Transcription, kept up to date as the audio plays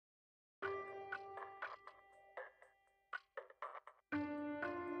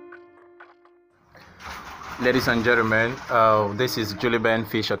Ladies and gentlemen, this is Juliben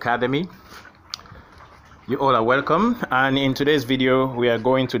Fish Academy. You all are welcome, and in today's video we are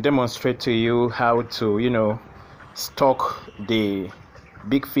going to demonstrate to you how to stock the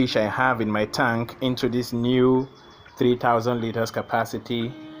big fish I have in my tank into this new 3,000 liters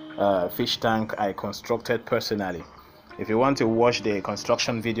capacity fish tank I constructed personally. If you want to watch the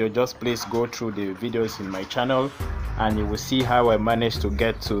construction video, just please go through the videos in my channel and you will see how I managed to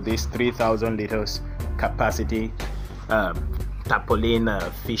get to this 3,000 liters capacity tarpaulin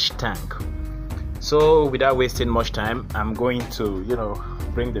fish tank. So without wasting much time, I'm going to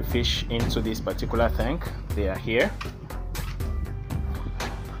bring the fish into this particular tank. They are here.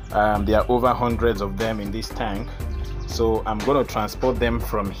 There are over hundreds of them in this tank, so I'm going to transport them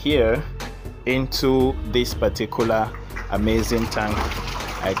from here into this particular amazing tank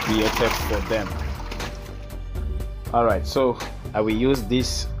I created for them. Alright, so I will use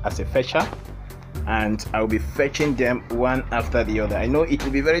this as a fetcher and I'll be fetching them one after the other. I know it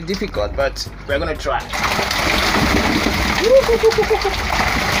will be very difficult, but we're gonna try.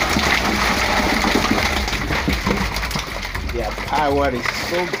 Their power is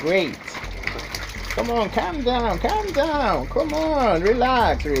so great. Come on, calm down, come on,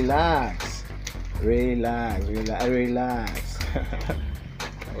 relax.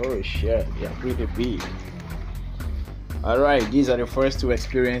 Oh shit, they're pretty big. Alright, these are the first to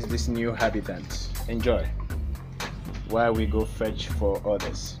experience this new habitat. Enjoy while we go fetch for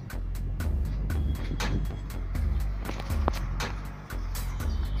others.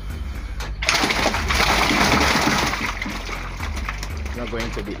 It's not going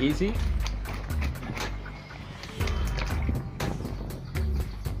to be easy.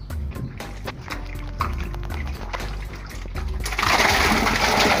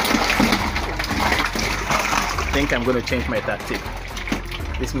 I think I'm going to change my tactic.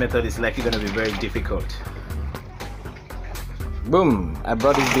 This method is likely going to be very difficult. Boom! I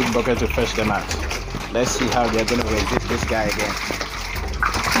brought this big bucket to fetch them out. Let's see how they're going to resist this guy again.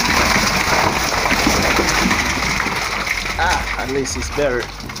 At least he's buried.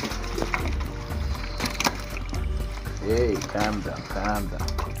 Hey, calm down.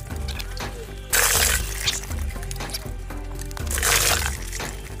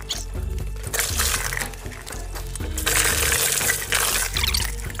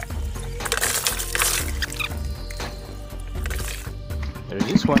 There's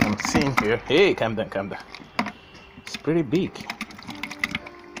this one I'm seeing here. Hey, calm down. It's pretty big.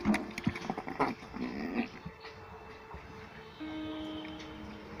 Calm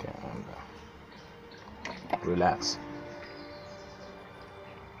down. Relax.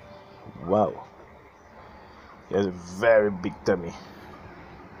 Wow. He has a very big tummy.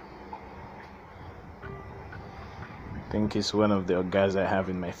 I think it's one of the guys I have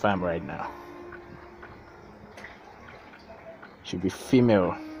in my farm right now. Should be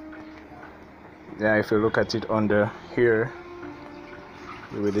female. Yeah, if you look at it under here,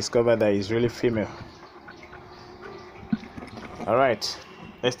 you will discover that it's really female. Alright,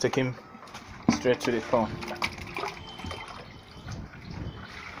 let's take him straight to the pond.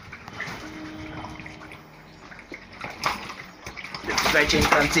 The fetching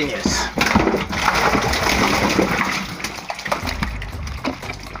continues.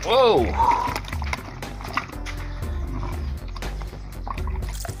 Whoa!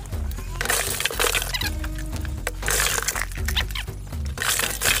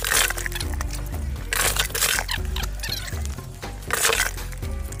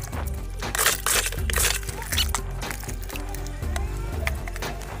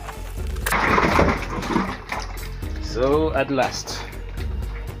 So at last,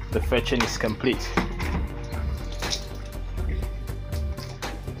 the fetching is complete.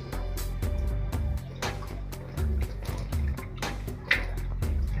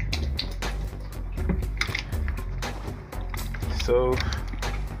 So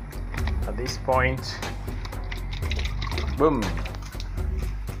at this point, boom.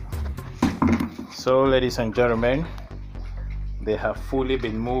 So ladies and gentlemen, they have fully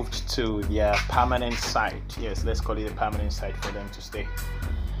been moved to their permanent site. Yes, let's call it a permanent site for them to stay.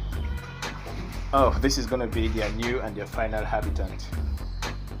 Oh, this is going to be their new and their final habitat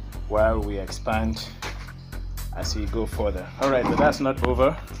while we expand as we go further. Alright, but that's not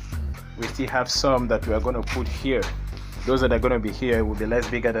over. We still have some that we are going to put here. Those that are going to be here will be less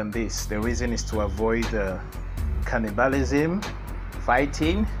bigger than this. The reason is to avoid cannibalism,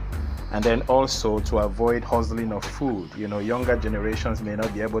 fighting, and then also to avoid hustling of food. Younger generations may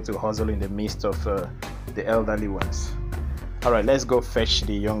not be able to hustle in the midst of the elderly ones. Alright, let's go fetch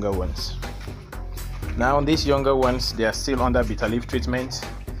the younger ones. Now these younger ones, they are still under bitter leaf treatment.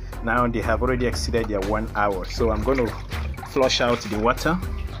 Now they have already exceeded their 1 hour, so I'm going to flush out the water.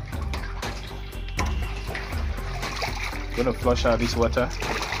 I'm going to flush out this water.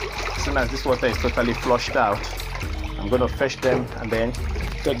 As soon as this water is totally flushed out, I'm going to fetch them and then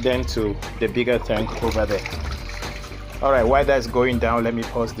take them to the bigger tank over there. Alright, while that's going down, let me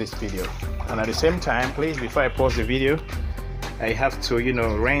pause this video. And at the same time, please, before I pause the video, I have to,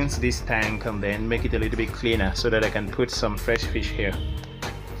 rinse this tank and then make it a little bit cleaner so that I can put some fresh fish here.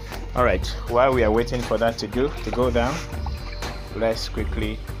 Alright, while we are waiting for that to go down, let's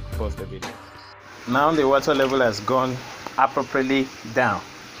quickly pause the video. Now the water level has gone appropriately down.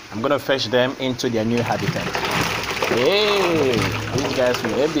 I'm going to fetch them into their new habitat. Hey, these guys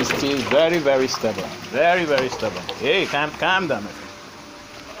will be still very, very stubborn. Very, very stubborn. Hey, calm down, my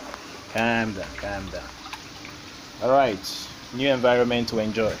friend. Calm down. Alright, new environment to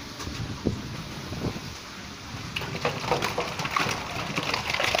enjoy.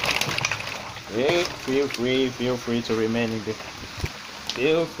 Hey, feel free to remain in the.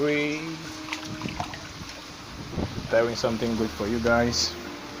 Feel free. Preparing something good for you guys.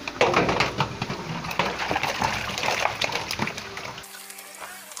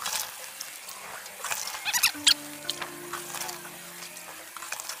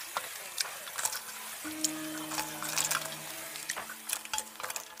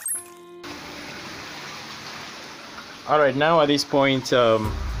 Alright, now at this point,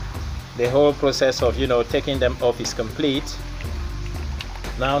 the whole process of taking them off is complete.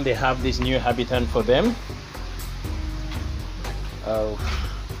 Now they have this new habitat for them.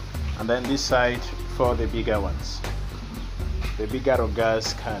 And then this side for the bigger ones. The bigger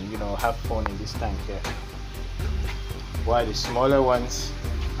roggers can have fun in this tank here, while the smaller ones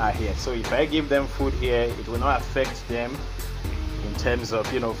are here. So if I give them food here, it will not affect them in terms of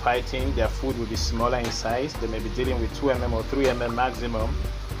fighting. Their food will be smaller in size. They may be dealing with 2 mm or 3 mm maximum.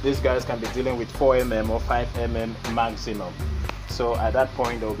 These guys can be dealing with 4 mm or 5 mm maximum. So at that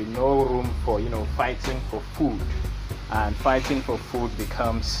point there will be no room for fighting for food, and fighting for food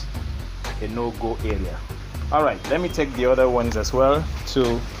becomes a no-go area. Alright, let me take the other ones as well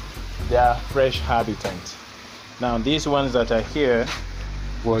to their fresh habitat. Now these ones that are here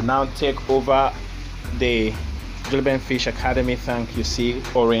will now take over the Juliebenn Fish Academy tank. You see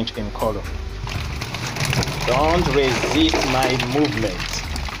orange in color. Don't resist my movement.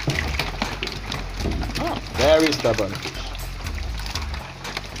 Oh, very stubborn.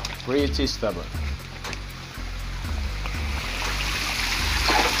 Pretty stubborn.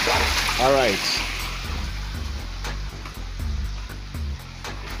 All right.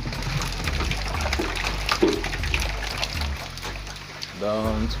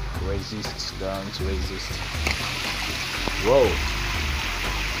 Don't resist. Whoa.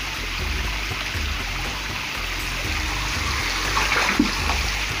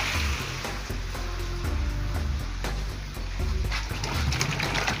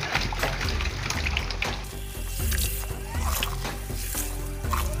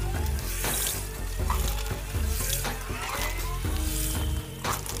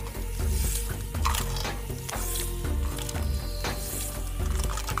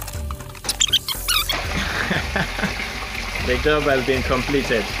 The job has been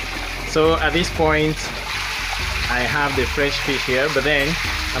completed. So at this point I have the fresh fish here, but then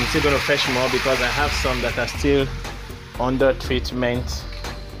I'm still going to fetch more because I have some that are still under treatment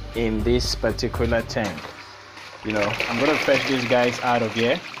in this particular tank. I'm going to fetch these guys out of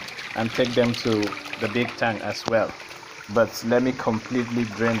here and take them to the big tank as well. But let me completely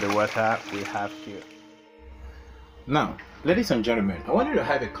drain the water we have here. Now, ladies and gentlemen, I want you to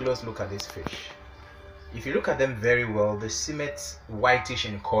have a close look at this fish. If you look at them very well, they seem whitish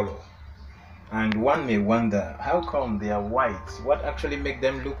in color. And one may wonder, how come they are white? What actually makes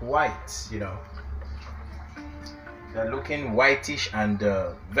them look white? They're looking whitish and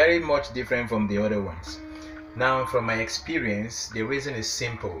very much different from the other ones. Now, from my experience, the reason is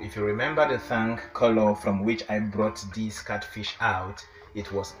simple. If you remember the tank color from which I brought these catfish out,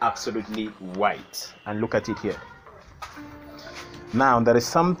 it was absolutely white. And look at it here. Now, there is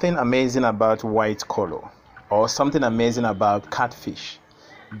something amazing about white color, or something amazing about catfish.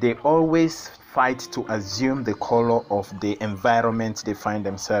 They always fight to assume the color of the environment they find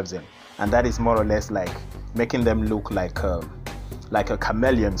themselves in, and that is more or less like making them look like a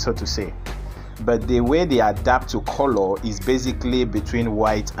chameleon, so to say. But the way they adapt to color is basically between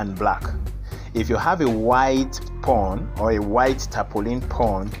white and black. If you have a white pond or a white tarpaulin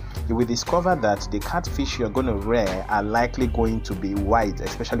pond, you will discover that the catfish you're going to rear are likely going to be white,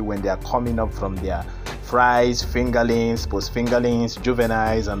 especially when they are coming up from their fries, fingerlings, post fingerlings,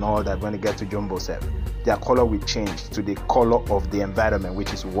 juveniles, and all that when they get to jumbo set. their color will change to the color of the environment,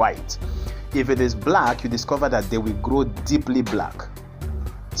 which is white. If it is black, you discover that they will grow deeply black.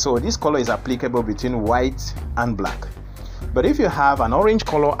 So this color is applicable between white and black. But if you have an orange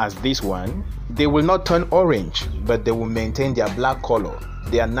color as this one, they will not turn orange, but they will maintain their black color.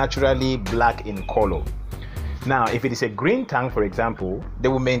 They are naturally black in color. Now, if it is a green tank, for example, they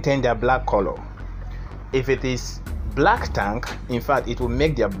will maintain their black color. If it is black tank, in fact, it will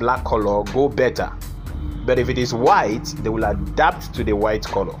make their black color go better. But if it is white, they will adapt to the white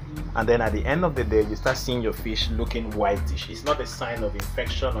color. And then at the end of the day, you start seeing your fish looking whitish. It's not a sign of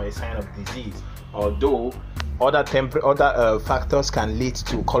infection or a sign of disease, although other factors can lead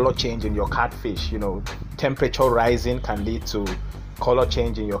to color change in your catfish. Temperature rising can lead to color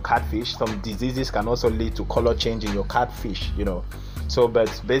change in your catfish. Some diseases can also lead to color change in your catfish. So,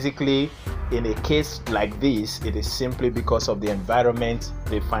 but basically, in a case like this, it is simply because of the environment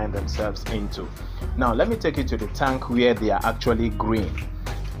they find themselves into. Now, let me take you to the tank where they are actually green.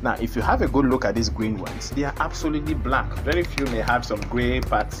 Now, if you have a good look at these green ones, they are absolutely black. Very few may have some gray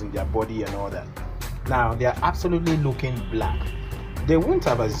parts in their body and all that. Now, they are absolutely looking black. They wouldn't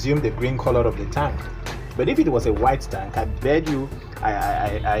have assumed the green color of the tank. But if it was a white tank, I bet you,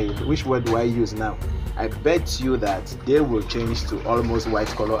 which word do I use now? I bet you that they will change to almost white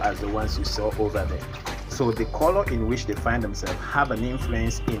color as the ones you saw over there. So the color in which they find themselves have an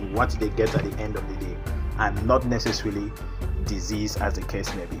influence in what they get at the end of the day, and not necessarily disease, as the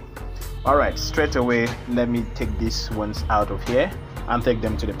case may be. All right, straight away, let me take these ones out of here and take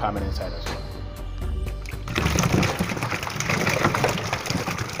them to the permanent side as well.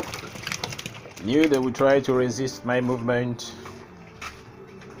 Knew they would try to resist my movement,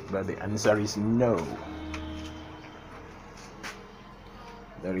 but the answer is no.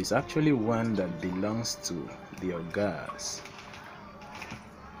 There is actually one that belongs to the August.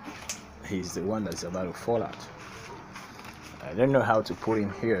 He's the one that's about to fall out. I don't know how to put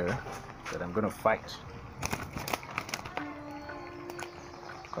him here, but I'm gonna fight.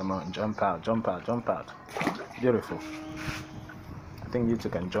 Come on, jump out, jump out, jump out. Beautiful. I think you two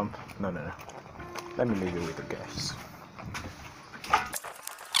can jump. No. Let me leave you with the guys.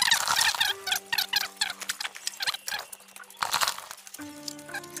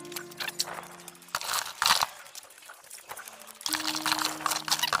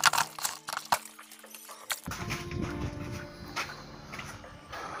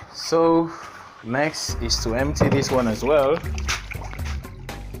 So next is to empty this one as well.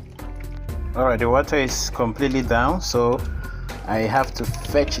 Alright, the water is completely down, so I have to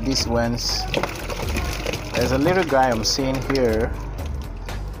fetch these ones. There's a little guy I'm seeing here.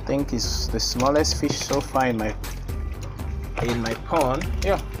 I think it's the smallest fish so far in my pond.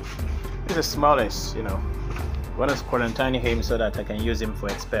 Yeah, it's the smallest. I want to quarantine him so that I can use him for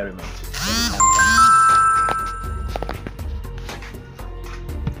experiment.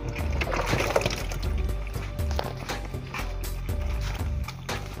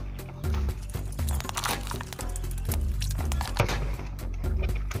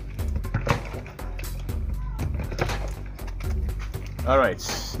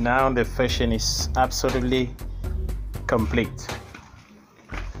 Alright, now the fishing is absolutely complete.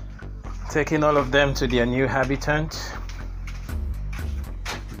 Taking all of them to their new habitat.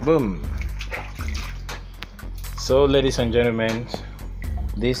 Boom. So ladies and gentlemen,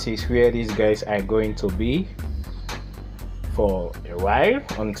 this is where these guys are going to be for a while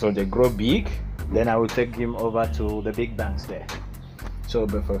until they grow big. Then I will take them over to the big banks there. So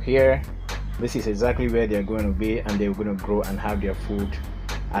but for here, this is exactly where they're going to be, and they're going to grow and have their food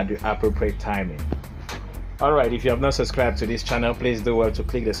at the appropriate timing. Alright, if you have not subscribed to this channel, please do well to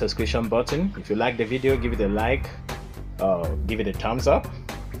click the subscription button. If you like the video, give it a like, give it a thumbs up,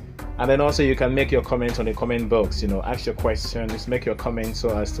 and then also you can make your comments on the comment box. Ask your questions, make your comments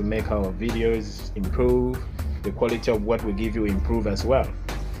so as to make our videos improve, the quality of what we give you improve as well.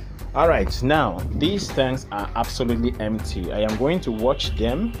 Alright, now these tanks are absolutely empty. I am going to wash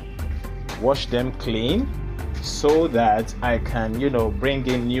them clean so that I can bring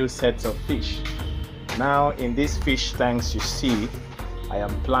in new sets of fish. Now in these fish tanks, you see I am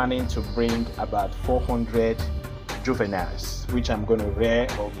planning to bring about 400 juveniles, which I'm going to rear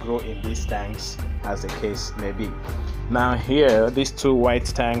or grow in these tanks as the case may be. Now here, these two white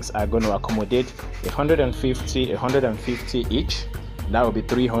tanks are going to accommodate 150 each. That will be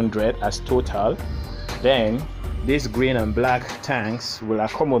 300 as total. Then these green and black tanks will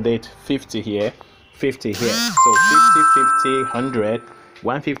accommodate 50 here, 50 here. So 50, 50, 100,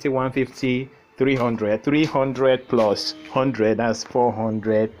 150, 150, 300, 300 plus 100, that's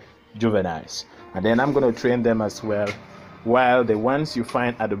 400 juveniles. And then I'm going to train them as well while the ones you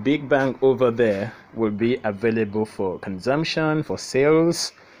find at the big bank over there will be available for consumption, for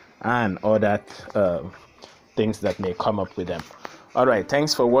sales, and other things that may come up with them. All right,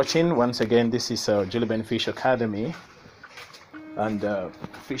 thanks for watching. Once again, this is Juliben Fish Academy, and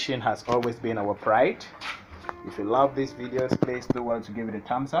fishing has always been our pride. If you love these videos, please do well to give it a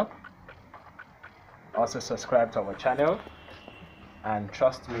thumbs up. Also subscribe to our channel, and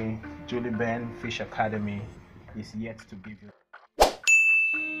trust me, Juliben Fish Academy is yet to give you